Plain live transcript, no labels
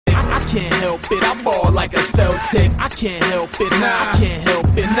can't help it, I ball like a Celtic. I can't help it, nah, I can't help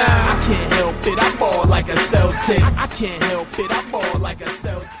it, nah, I can't help it, I ball like a Celtic. I can't help it, I ball like a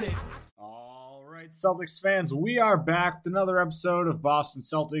Celtic. All right, Celtics fans, we are back with another episode of Boston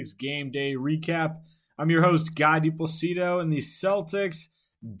Celtics Game Day Recap. I'm your host, Guy DiPlacido, and the Celtics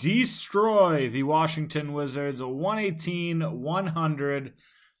destroy the Washington Wizards 118-100,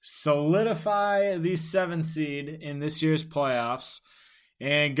 solidify the 7th seed in this year's playoffs.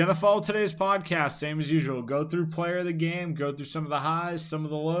 And gonna follow today's podcast, same as usual. Go through player of the game, go through some of the highs, some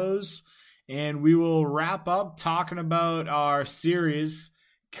of the lows, and we will wrap up talking about our series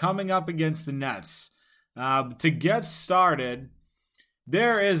coming up against the Nets. To get started,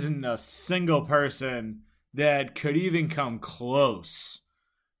 there isn't a single person that could even come close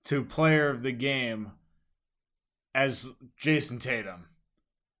to player of the game as Jason Tatum.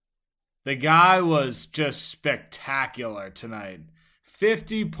 The guy was just spectacular tonight.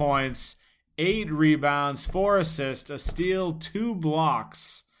 50 points, 8 rebounds, 4 assists, a steal, 2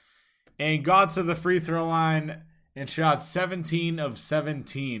 blocks, and got to the free throw line and shot 17 of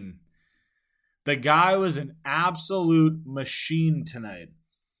 17. The guy was an absolute machine tonight,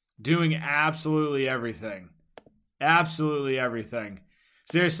 doing absolutely everything. Absolutely everything.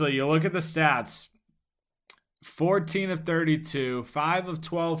 Seriously, you look at the stats. 14 of 32, 5 of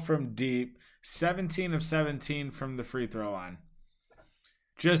 12 from deep, 17 of 17 from the free throw line.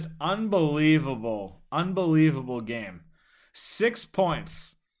 Just unbelievable, unbelievable game. 6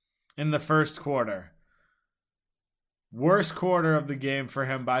 points in the first quarter. Worst quarter of the game for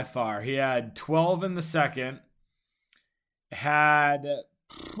him by far. He had 12 in the second, had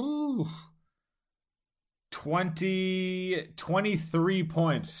 23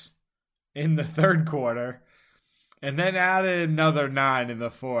 points in the third quarter, and then added another 9 in the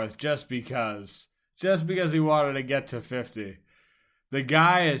fourth just because he wanted to get to 50. The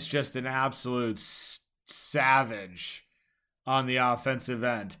guy is just an absolute savage on the offensive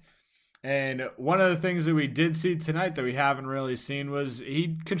end. And one of the things that we did see tonight that we haven't really seen was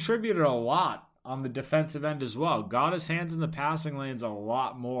he contributed a lot on the defensive end as well. Got his hands in the passing lanes a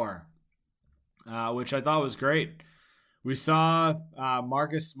lot more, which I thought was great. We saw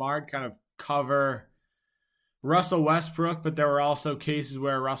Marcus Smart kind of cover Russell Westbrook, but there were also cases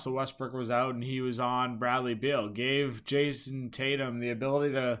where Russell Westbrook was out and he was on Bradley Beal. Gave Jason Tatum the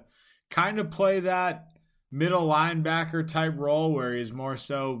ability to kind of play that middle linebacker type role where he's more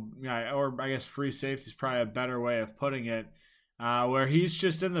so, or I guess free safety is probably a better way of putting it, where he's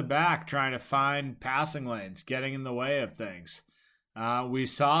just in the back trying to find passing lanes, getting in the way of things. We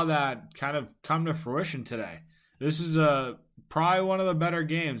saw that kind of come to fruition today. This is probably one of the better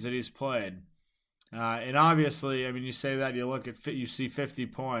games that he's played. And obviously, I mean, you say that, you see 50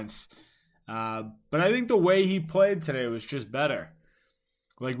 points. But I think the way he played today was just better.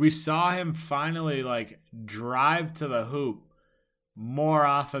 Like, we saw him finally, drive to the hoop more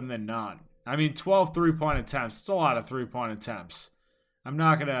often than not. I mean, 12 three-point attempts. It's a lot of three-point attempts. I'm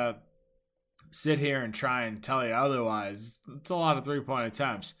not going to sit here and try and tell you otherwise. It's a lot of three-point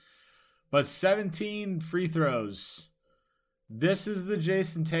attempts. But 17 free throws. This is the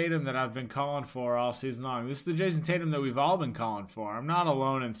Jason Tatum that I've been calling for all season long. This is the Jason Tatum that we've all been calling for. I'm not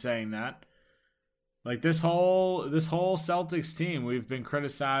alone in saying that. Like, this whole Celtics team, we've been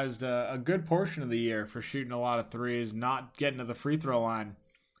criticized a good portion of the year for shooting a lot of threes, not getting to the free throw line.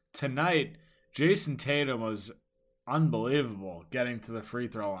 Tonight, Jason Tatum was unbelievable getting to the free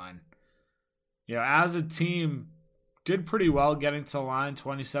throw line. You know, as a team, did pretty well getting to the line,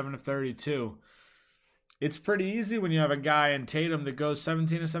 27 of 32. It's pretty easy when you have a guy in Tatum that goes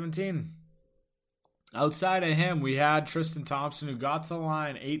 17 of 17. Outside of him, we had Tristan Thompson, who got to the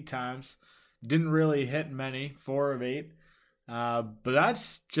line 8 times. Didn't really hit many, 4 of 8. But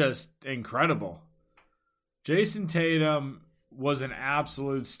that's just incredible. Jason Tatum was an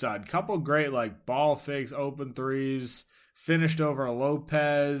absolute stud. Couple great ball fakes, open threes, finished over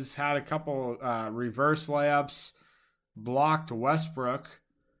Lopez, had a couple reverse layups, blocked Westbrook.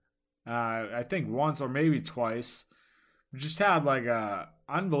 I think once or maybe twice. Just had a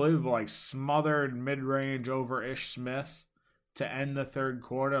unbelievable smothered mid-range over Ish Smith to end the third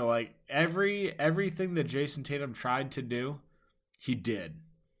quarter. Everything that Jason Tatum tried to do, he did.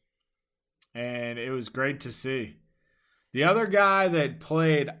 And it was great to see. The other guy that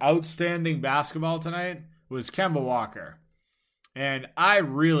played outstanding basketball tonight was Kemba Walker. And I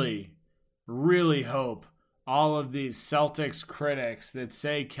really, really hope all of these Celtics critics that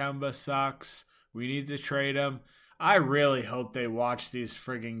say Kemba sucks, we need to trade him, I really hope they watch these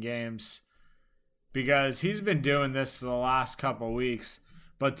friggin' games. Because he's been doing this for the last couple weeks.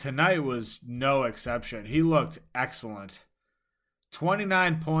 But tonight was no exception. He looked excellent.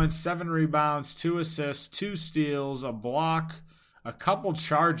 29 points, 7 rebounds, 2 assists, 2 steals, a block, a couple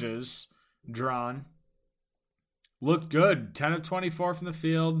charges drawn. Looked good. 10 of 24 from the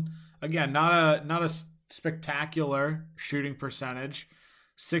field. Again, not a spectacular shooting percentage.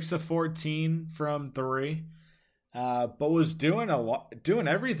 6 of 14 from 3. But was doing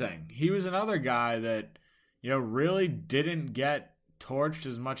everything. He was another guy that, really didn't get torched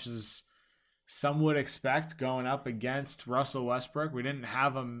as much as some would expect going up against Russell Westbrook. We didn't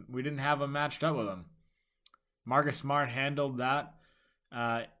have him matched up with him. Marcus Smart handled that.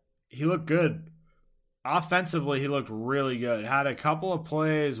 He looked good. Offensively, he looked really good. Had a couple of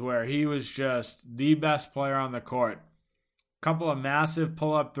plays where he was just the best player on the court. Couple of massive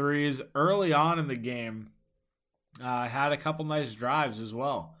pull-up threes early on in the game. Had a couple nice drives as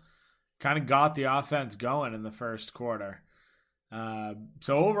well. Kind of got the offense going in the first quarter.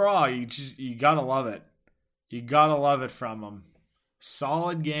 So overall, you gotta love it. You gotta love it from him.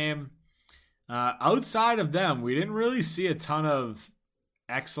 Solid game. Outside of them, we didn't really see a ton of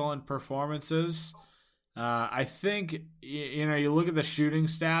excellent performances. I think you look at the shooting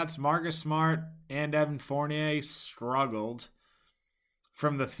stats. Marcus Smart and Evan Fournier struggled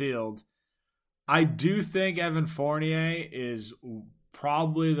from the field. I do think Evan Fournier is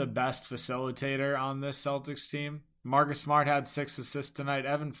probably the best facilitator on this Celtics team. Marcus Smart had 6 assists tonight.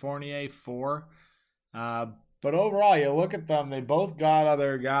 Evan Fournier 4. But overall, you look at them, they both got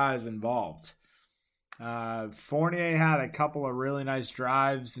other guys involved. Fournier had a couple of really nice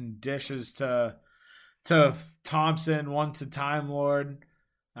drives and dishes to Thompson, one to Time Lord.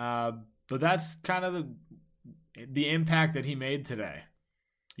 But that's kind of the impact that he made today.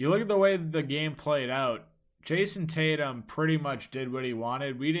 You look at the way the game played out, Jason Tatum pretty much did what he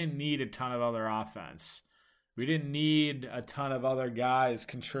wanted. We didn't need a ton of other offense. We didn't need a ton of other guys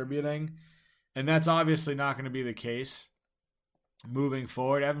contributing. And that's obviously not going to be the case moving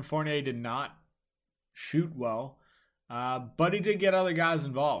forward. Evan Fournier did not shoot well, but he did get other guys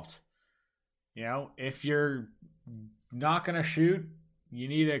involved. If you're not going to shoot, you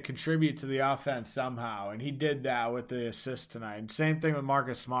need to contribute to the offense somehow. And he did that with the assist tonight. Same thing with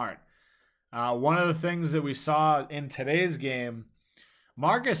Marcus Smart. One of the things that we saw in today's game,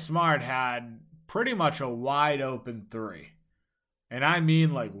 Marcus Smart had pretty much a wide open 3. And I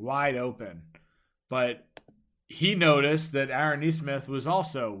mean like wide open. But he noticed that Aaron Nesmith was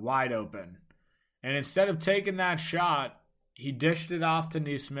also wide open. And instead of taking that shot, he dished it off to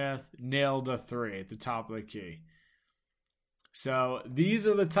Nesmith, nailed a 3 at the top of the key. So these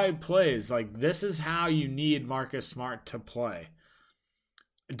are the type plays. Like, this is how you need Marcus Smart to play.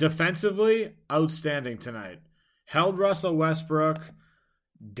 Defensively, outstanding tonight. Held Russell Westbrook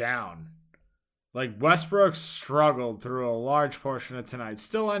down. Like, Westbrook struggled through a large portion of tonight.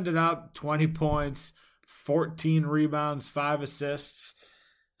 Still ended up 20 points, 14 rebounds, 5 assists.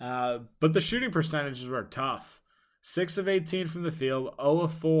 But the shooting percentages were tough. 6 of 18 from the field, 0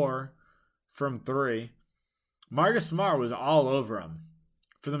 of 4 from 3. Marcus Smart was all over him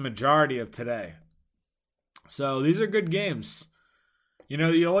for the majority of today. So these are good games. You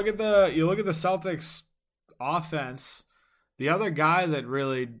look at the Celtics offense. The other guy that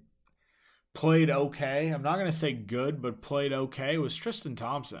really played okay, I'm not going to say good, but played okay, was Tristan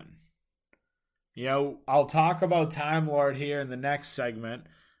Thompson. I'll talk about Time Lord here in the next segment.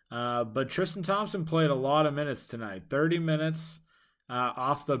 But Tristan Thompson played a lot of minutes tonight. 30 minutes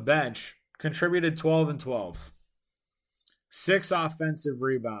off the bench. Contributed 12 and 12. 6 offensive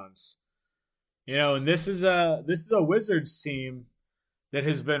rebounds. And this is a Wizards team that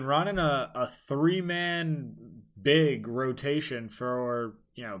has been running a 3-man big rotation for,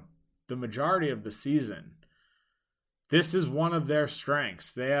 the majority of the season. This is one of their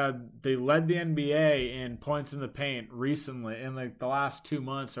strengths. They led the NBA in points in the paint recently, in like the last 2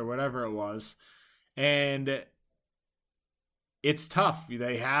 months or whatever it was, and it's tough.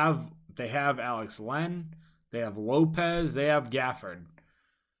 They have Alex Len, they have Lopez, they have Gafford,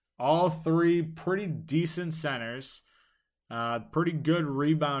 all 3 pretty decent centers, pretty good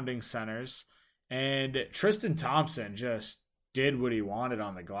rebounding centers, and Tristan Thompson just did what he wanted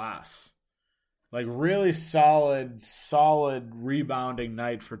on the glass. Like, really solid rebounding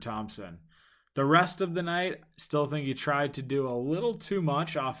night for Thompson. The rest of the night, still think he tried to do a little too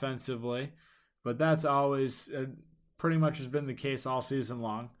much offensively, but that's always pretty much has been the case all season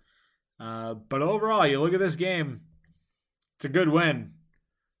long. But overall, you look at this game, it's a good win.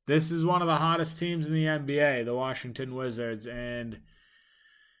 This is one of the hottest teams in the NBA, the Washington Wizards, and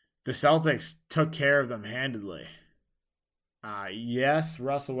the Celtics took care of them handedly. Yes,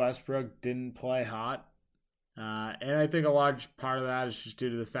 Russell Westbrook didn't play hot. And I think a large part of that is just due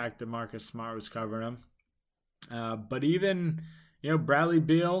to the fact that Marcus Smart was covering him. But even Bradley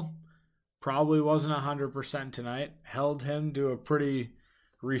Beal probably wasn't 100% tonight. Held him to a pretty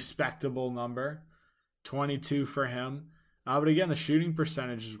respectable number. 22 for him. But again, the shooting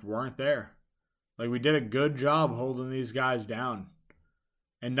percentages weren't there. Like, we did a good job holding these guys down.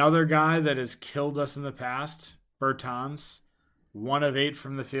 Another guy that has killed us in the past, Bertans, 1 of 8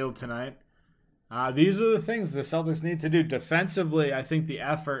 from the field tonight. These are the things the Celtics need to do. Defensively, I think the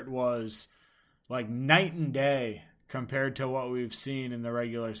effort was like night and day compared to what we've seen in the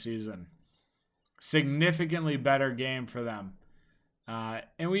regular season. Significantly better game for them.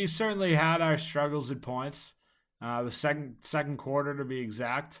 And we certainly had our struggles at points. The second quarter, to be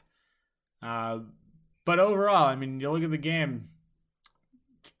exact. But overall, I mean, you look at the game,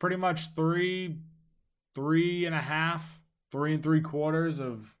 it's pretty much 3.5, 3 3/4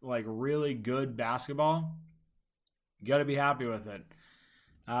 of like really good basketball. You got to be happy with it.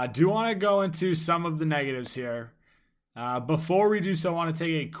 Do want to go into some of the negatives here. Before we do so, I want to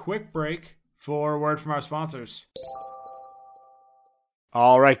take a quick break for a word from our sponsors.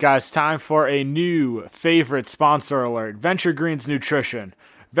 All right, guys, time for a new favorite sponsor alert, Venture Greens Nutrition.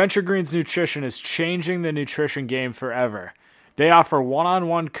 Venture Greens Nutrition is changing the nutrition game forever. They offer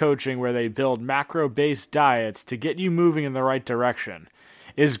one-on-one coaching where they build macro-based diets to get you moving in the right direction.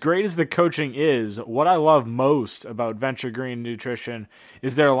 As great as the coaching is, what I love most about Venture Green Nutrition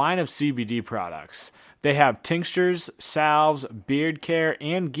is their line of CBD products. They have tinctures, salves, beard care,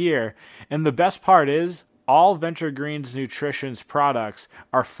 and gear, and the best part is, all Venture Greens Nutrition's products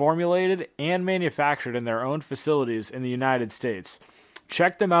are formulated and manufactured in their own facilities in the United States.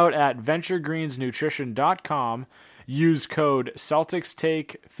 Check them out at venturegreensnutrition.com. Use code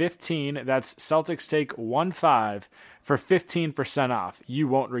CelticsTake15, that's CelticsTake15, for 15% off. You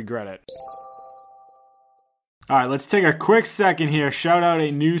won't regret it. All right, let's take a quick second here. Shout out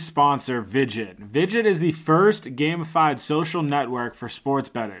a new sponsor, Vidget. Vidget is the first gamified social network for sports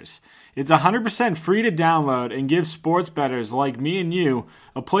bettors. It's 100% free to download and gives sports bettors like me and you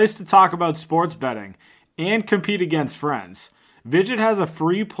a place to talk about sports betting and compete against friends. Vidget has a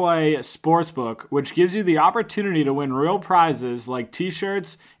free play sportsbook, which gives you the opportunity to win real prizes like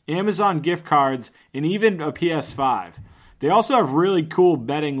t-shirts, Amazon gift cards, and even a PS5. They also have really cool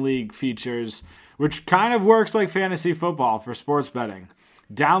betting league features, which kind of works like fantasy football for sports betting.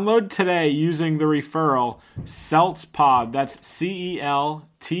 Download today using the referral CELTSPOD, that's CELTSPOD,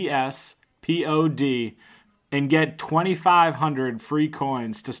 and get 2,500 free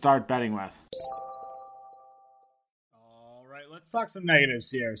coins to start betting with. All right, let's talk some negatives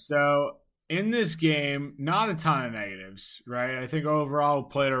here. So, in this game, not a ton of negatives, right? I think overall we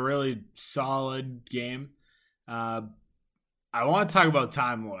played a really solid game. I want to talk about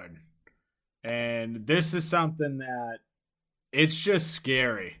Time Lord. And this is something that it's just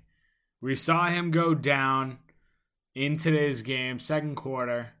scary. We saw him go down in today's game, second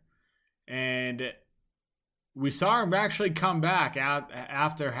quarter, and we saw him actually come back out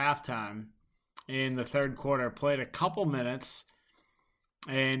after halftime in the third quarter, played a couple minutes,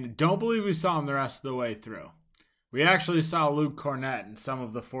 and don't believe we saw him the rest of the way through. We actually saw Luke Cornett in some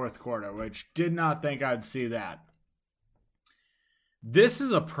of the fourth quarter, which did not think I'd see that. This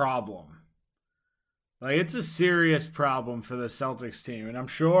is a problem. Like, it's a serious problem for the Celtics team. And I'm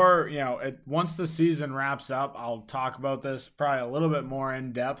sure, once the season wraps up, I'll talk about this probably a little bit more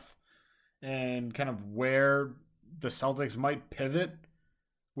in depth and kind of where the Celtics might pivot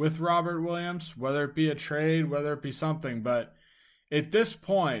with Robert Williams, whether it be a trade, whether it be something. But at this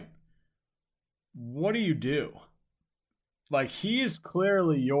point, what do you do? Like, he is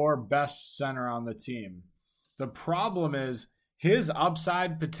clearly your best center on the team. The problem is his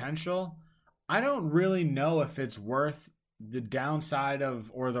upside potential, I don't really know if it's worth the downside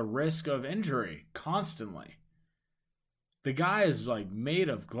of or the risk of injury constantly. The guy is like made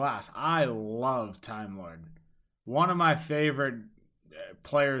of glass. I love Time Lord. One of my favorite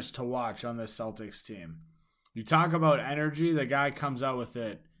players to watch on the Celtics team. You talk about energy, the guy comes out with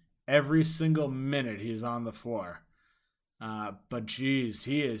it every single minute he's on the floor. But geez,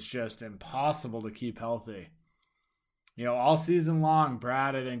 he is just impossible to keep healthy. All season long,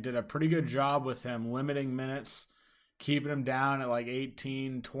 Brad, I think, did a pretty good job with him, limiting minutes, keeping him down at like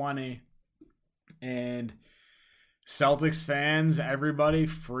 18, 20. And Celtics fans, everybody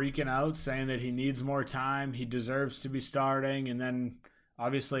freaking out, saying that he needs more time, he deserves to be starting. And then,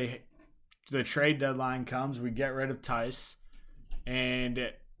 obviously, the trade deadline comes, we get rid of Tice.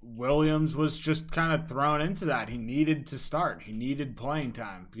 And Williams was just kind of thrown into that. He needed to start. He needed playing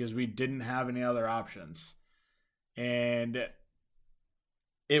time because we didn't have any other options. And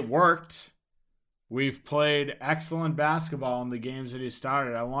it worked. We've played excellent basketball in the games that he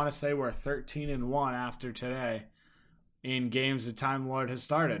started. I want to say we're 13-1 after today. in games that Time Lord has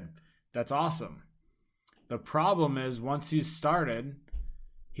started. That's awesome. The problem is once he's started,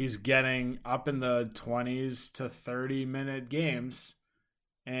 he's getting up in the 20s to 30-minute games,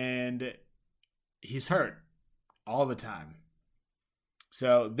 and he's hurt all the time.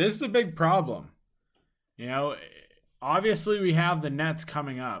 So this is a big problem. You know, obviously we have the Nets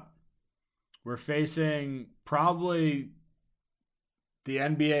coming up. We're facing probably the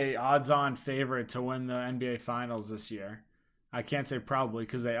NBA odds-on favorite to win the NBA Finals this year. I can't say probably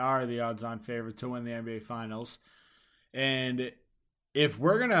because they are the odds-on favorite to win the NBA Finals. And if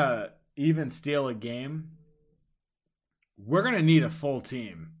we're going to even steal a game, we're going to need a full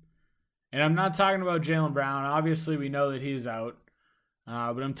team. And I'm not talking about Jaylen Brown. Obviously, we know that he's out.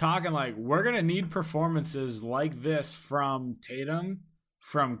 But I'm talking like we're going to need performances like this from Tatum,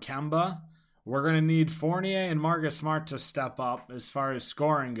 from Kemba. We're going to need Fournier and Marcus Smart to step up as far as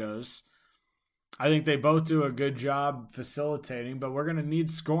scoring goes. I think they both do a good job facilitating, but we're going to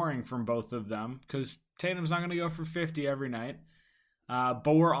need scoring from both of them because Tatum's not going to go for 50 every night.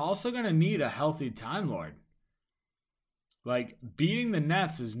 But we're also going to need a healthy Time Lord. Like, beating the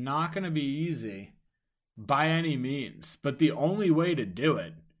Nets is not going to be easy by any means, but the only way to do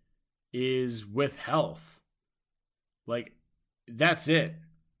it is with health. Like, that's it.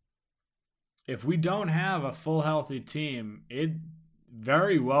 If we don't have a full healthy team, it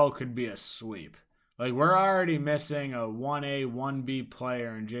very well could be a sweep. Like, we're already missing a 1A, 1B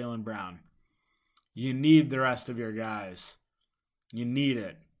player in Jaylen Brown. You need the rest of your guys. You need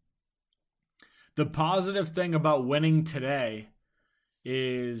it. The positive thing about winning today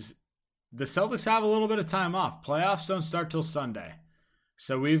is the Celtics have a little bit of time off. Playoffs don't start till Sunday.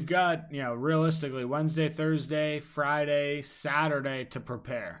 So we've got, realistically, Wednesday, Thursday, Friday, Saturday to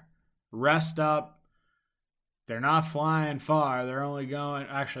prepare. Rest up. They're not flying far. They're only going...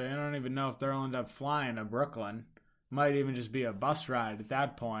 Actually, I don't even know if they'll end up flying to Brooklyn. Might even just be a bus ride at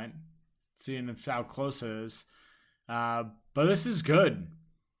that point, seeing how close it is. But this is good.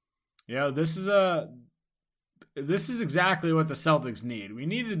 This is exactly what the Celtics need. We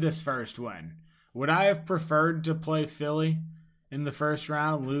needed this first win. Would I have preferred to play Philly in the first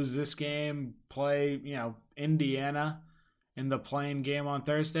round, lose this game, play, Indiana in the playing game on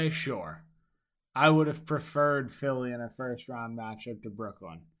Thursday? Sure. I would have preferred Philly in a first-round matchup to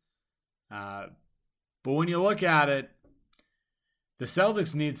Brooklyn. But when you look at it, the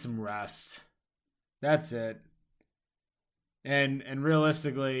Celtics need some rest. That's it. And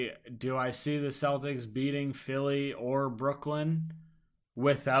realistically, do I see the Celtics beating Philly or Brooklyn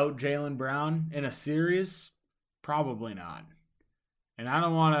without Jaylen Brown in a series? Probably not. And I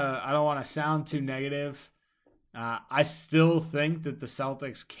don't want to sound too negative. I still think that the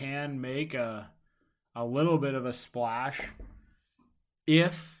Celtics can make a little bit of a splash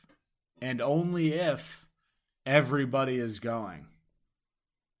if and only if everybody is going.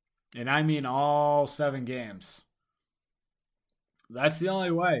 And I mean all 7 games. That's the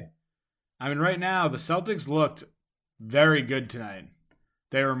only way. I mean, right now, the Celtics looked very good tonight.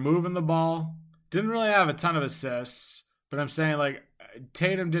 They were moving the ball. Didn't really have a ton of assists, but I'm saying, like,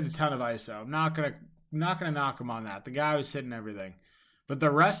 Tatum did a ton of ISO. I'm not gonna knock him on that. The guy was hitting everything. But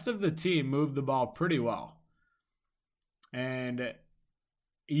the rest of the team moved the ball pretty well. And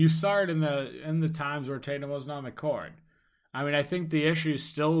you saw it in the times where Tatum wasn't on the court. I mean, I think the issue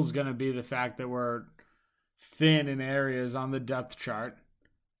still is going to be the fact that we're thin in areas on the depth chart,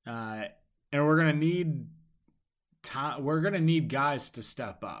 and we're going to need time. We're going to need guys to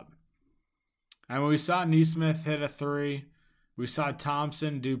step up. I mean, we saw Nesmith hit a 3. We saw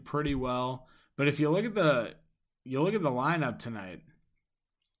Thompson do pretty well. But if you look at the lineup tonight,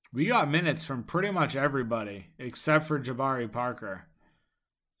 we got minutes from pretty much everybody except for Jabari Parker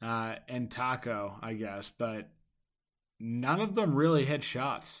and Taco, I guess. But none of them really hit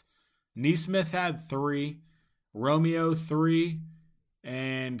shots. Nesmith had 3, Romeo 3,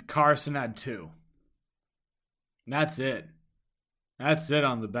 and Carson had 2. That's it. That's it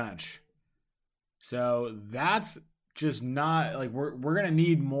on the bench. So that's just not, like, we're going to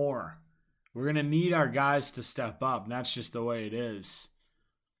need more. We're going to need our guys to step up, and that's just the way it is.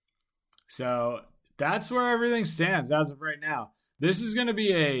 So that's where everything stands as of right now. This is going to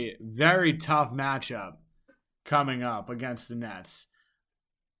be a very tough matchup coming up against the Nets.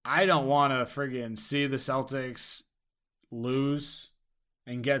 I don't want to friggin' see the Celtics lose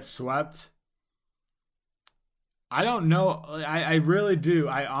and get swept. I don't know. I really do.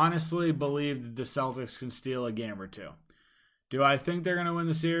 I honestly believe that the Celtics can steal a game or 2. Do I think they're going to win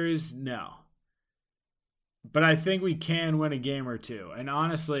the series? No. But I think we can win a game or 2. And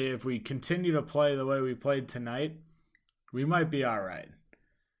honestly, if we continue to play the way we played tonight, we might be all right.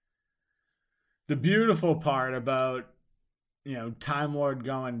 The beautiful part about Time Lord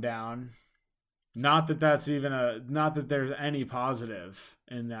going down. Not that there's any positive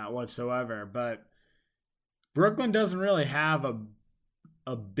in that whatsoever, but Brooklyn doesn't really have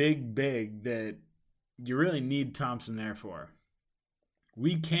a big that you really need Thompson there for.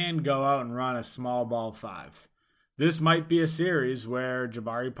 We can go out and run a small ball 5. This might be a series where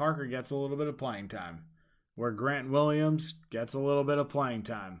Jabari Parker gets a little bit of playing time, where Grant Williams gets a little bit of playing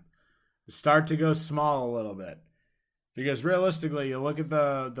time. Start to go small a little bit. Because realistically, you look at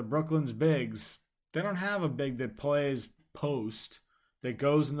the Brooklyn's bigs, they don't have a big that plays post, that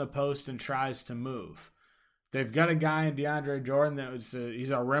goes in the post and tries to move. They've got a guy in DeAndre Jordan he's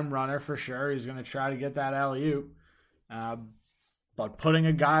a rim runner for sure. He's going to try to get that alley-oop. But putting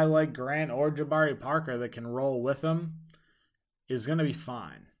a guy like Grant or Jabari Parker that can roll with him is going to be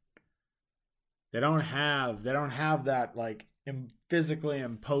fine. They don't have that like physically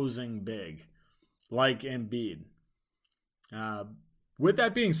imposing big like Embiid. With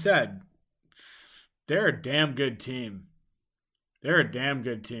that being said, they're a damn good team.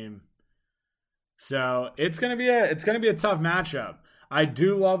 So it's gonna be a tough matchup. I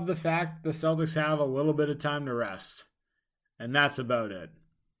do love the fact the Celtics have a little bit of time to rest, and that's about it.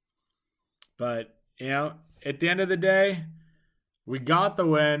 But at the end of the day, we got the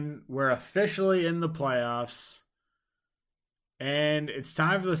win. We're officially in the playoffs, and it's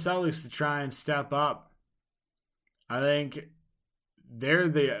time for the Celtics to try and step up. I think they're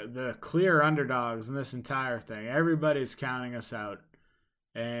the clear underdogs in this entire thing. Everybody's counting us out.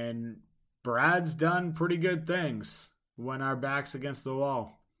 And Brad's done pretty good things when our back's against the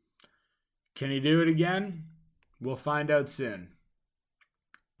wall. Can he do it again? We'll find out soon.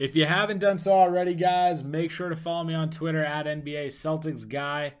 If you haven't done so already, guys, make sure to follow me on Twitter at NBA Celtics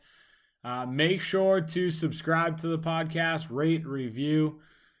Guy. Make sure to subscribe to the podcast, rate, review.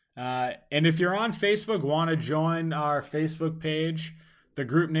 And if you're on Facebook, want to join our Facebook page, the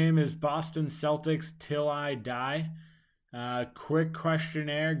group name is Boston Celtics Till I Die. Quick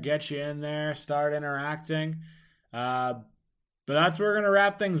questionnaire, get you in there, start interacting. But that's where we're going to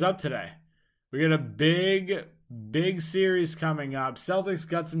wrap things up today. We got a big series coming up. Celtics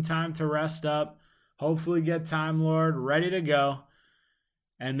got some time to rest up, hopefully get Time Lord ready to go.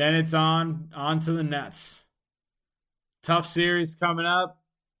 And then it's on to the Nets. Tough series coming up.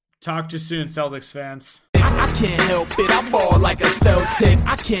 Talk to you soon, Celtics fans. I can't help it, I ball like a Celtic.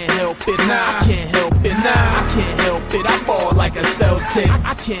 I can't help it, nah, I can't help it, nah, I can't help it, I ball like a Celtic.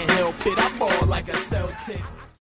 I can't help it, I ball like a Celtic.